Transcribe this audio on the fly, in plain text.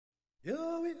The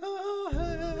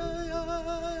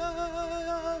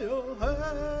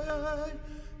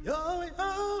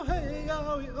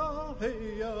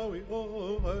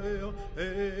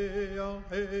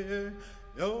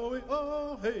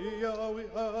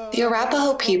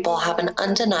Arapaho people have an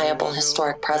undeniable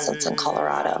historic presence in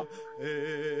Colorado.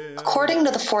 According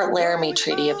to the Fort Laramie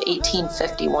Treaty of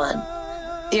 1851,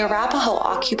 the Arapaho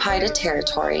occupied a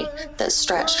territory that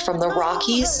stretched from the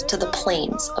Rockies to the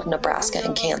plains of Nebraska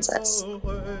and Kansas.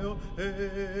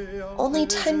 Only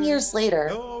 10 years later,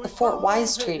 the Fort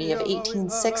Wise Treaty of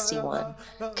 1861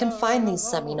 confined these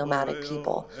semi-nomadic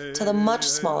people to the much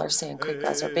smaller Sand Creek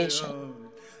Reservation,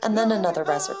 and then another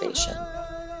reservation.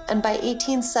 And by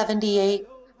 1878,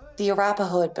 the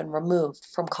Arapaho had been removed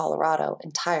from Colorado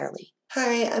entirely.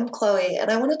 Hi, I'm Chloe,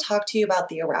 and I want to talk to you about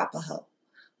the Arapaho.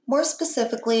 More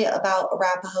specifically about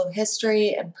Arapaho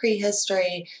history and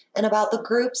prehistory, and about the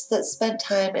groups that spent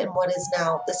time in what is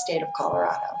now the state of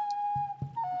Colorado.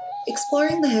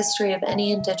 Exploring the history of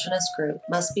any indigenous group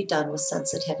must be done with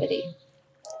sensitivity.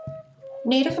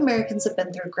 Native Americans have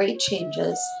been through great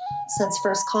changes since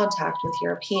first contact with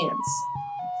Europeans.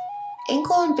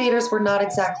 Anglo invaders were not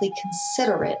exactly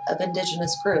considerate of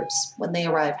indigenous groups when they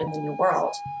arrived in the New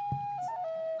World.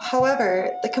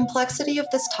 However, the complexity of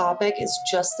this topic is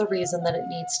just the reason that it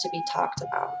needs to be talked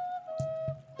about.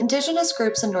 Indigenous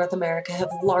groups in North America have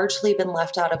largely been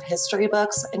left out of history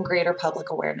books and greater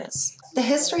public awareness. The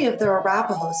history of the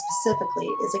Arapaho specifically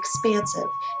is expansive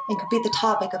and could be the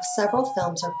topic of several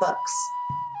films or books.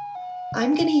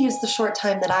 I'm going to use the short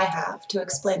time that I have to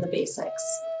explain the basics.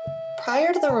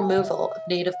 Prior to the removal of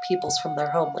Native peoples from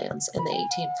their homelands in the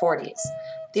 1840s,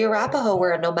 the Arapaho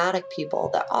were a nomadic people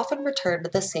that often returned to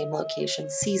the same location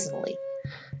seasonally.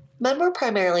 Men were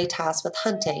primarily tasked with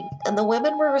hunting, and the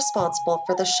women were responsible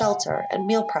for the shelter and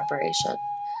meal preparation.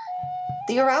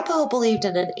 The Arapaho believed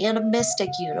in an animistic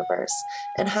universe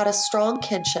and had a strong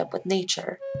kinship with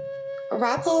nature.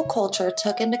 Arapaho culture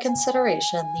took into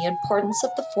consideration the importance of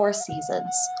the four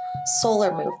seasons,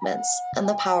 solar movements, and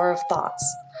the power of thoughts.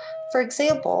 For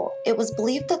example, it was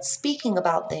believed that speaking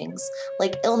about things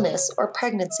like illness or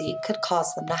pregnancy could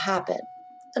cause them to happen.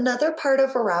 Another part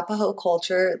of Arapaho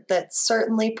culture that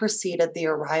certainly preceded the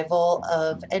arrival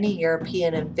of any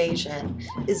European invasion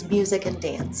is music and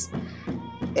dance.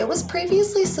 It was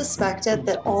previously suspected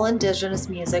that all indigenous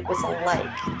music was alike.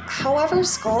 However,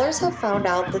 scholars have found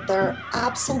out that there are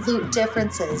absolute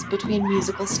differences between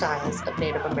musical styles of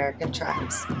Native American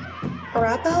tribes.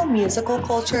 Arapaho musical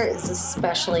culture is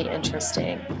especially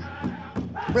interesting.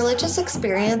 Religious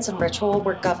experience and ritual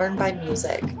were governed by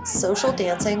music. Social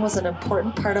dancing was an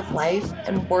important part of life,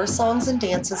 and war songs and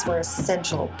dances were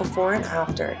essential before and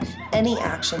after any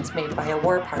actions made by a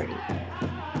war party.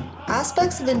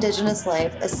 Aspects of indigenous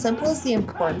life, as simple as the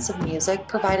importance of music,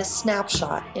 provide a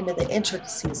snapshot into the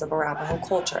intricacies of Arapaho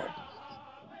culture.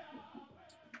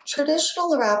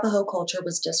 Traditional Arapaho culture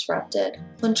was disrupted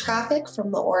when traffic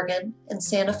from the Oregon and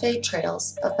Santa Fe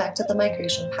trails affected the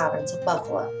migration patterns of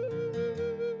buffalo.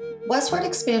 Westward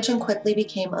expansion quickly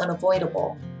became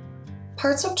unavoidable.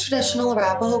 Parts of traditional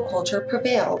Arapaho culture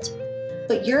prevailed,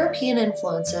 but European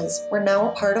influences were now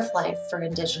a part of life for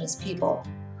indigenous people.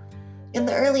 In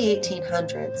the early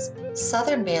 1800s,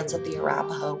 southern bands of the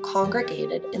Arapaho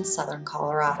congregated in southern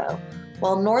Colorado,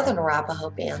 while northern Arapaho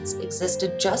bands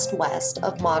existed just west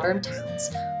of modern towns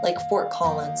like Fort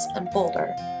Collins and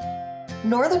Boulder.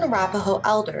 Northern Arapaho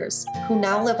elders, who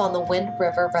now live on the Wind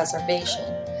River Reservation,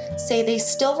 say they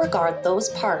still regard those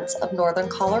parts of northern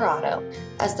Colorado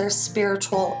as their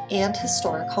spiritual and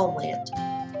historic homeland.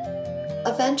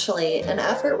 Eventually, an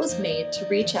effort was made to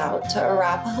reach out to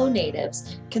Arapaho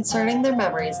natives concerning their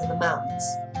memories in the mountains.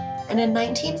 And in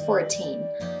 1914,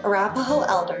 Arapaho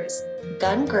elders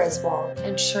Gun Griswold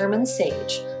and Sherman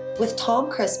Sage, with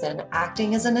Tom Crispin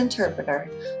acting as an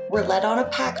interpreter, were led on a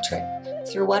pack trip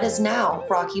through what is now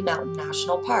Rocky Mountain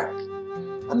National Park.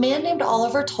 A man named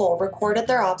Oliver Toll recorded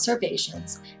their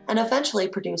observations and eventually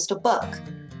produced a book.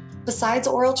 Besides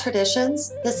oral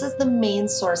traditions, this is the main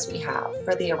source we have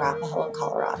for the Arapaho in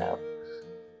Colorado.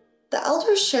 The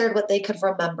elders shared what they could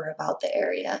remember about the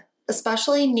area,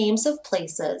 especially names of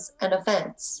places and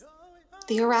events.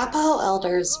 The Arapaho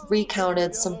elders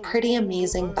recounted some pretty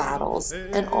amazing battles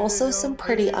and also some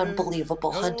pretty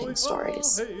unbelievable hunting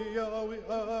stories.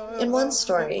 In one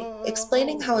story,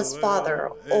 explaining how his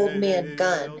father, Old Man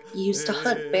Gun, used to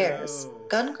hunt bears,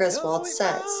 Gun Griswold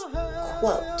says,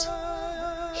 quote,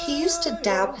 "He used to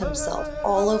dab himself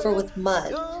all over with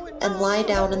mud and lie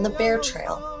down in the bear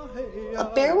trail. A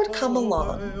bear would come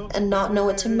along and not know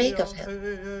what to make of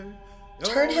him.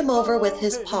 Turn him over with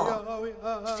his paw,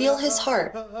 feel his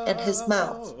heart and his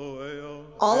mouth.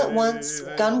 All at once,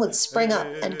 Gun would spring up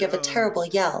and give a terrible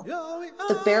yell.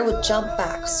 The bear would jump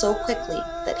back so quickly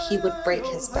that he would break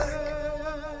his back."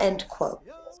 End quote.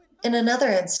 In another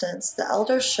instance, the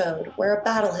elders showed where a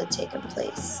battle had taken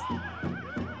place.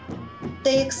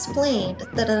 They explained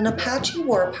that an Apache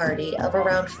war party of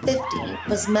around 50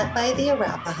 was met by the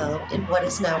Arapaho in what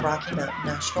is now Rocky Mountain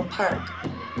National Park.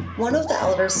 One of the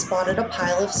elders spotted a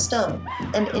pile of stone,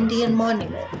 an Indian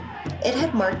monument. It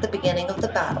had marked the beginning of the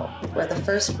battle, where the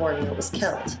first warrior was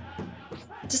killed.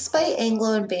 Despite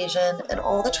Anglo invasion and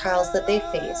all the trials that they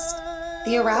faced,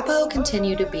 the Arapaho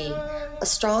continue to be a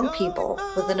strong people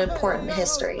with an important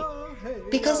history.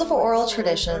 Because of oral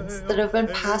traditions that have been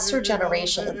passed through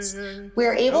generations, we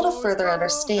are able to further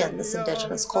understand this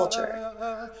indigenous culture.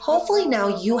 Hopefully now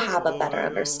you have a better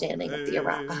understanding of the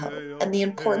Arapaho and the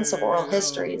importance of oral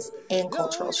histories and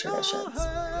cultural traditions.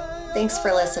 Thanks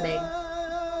for listening.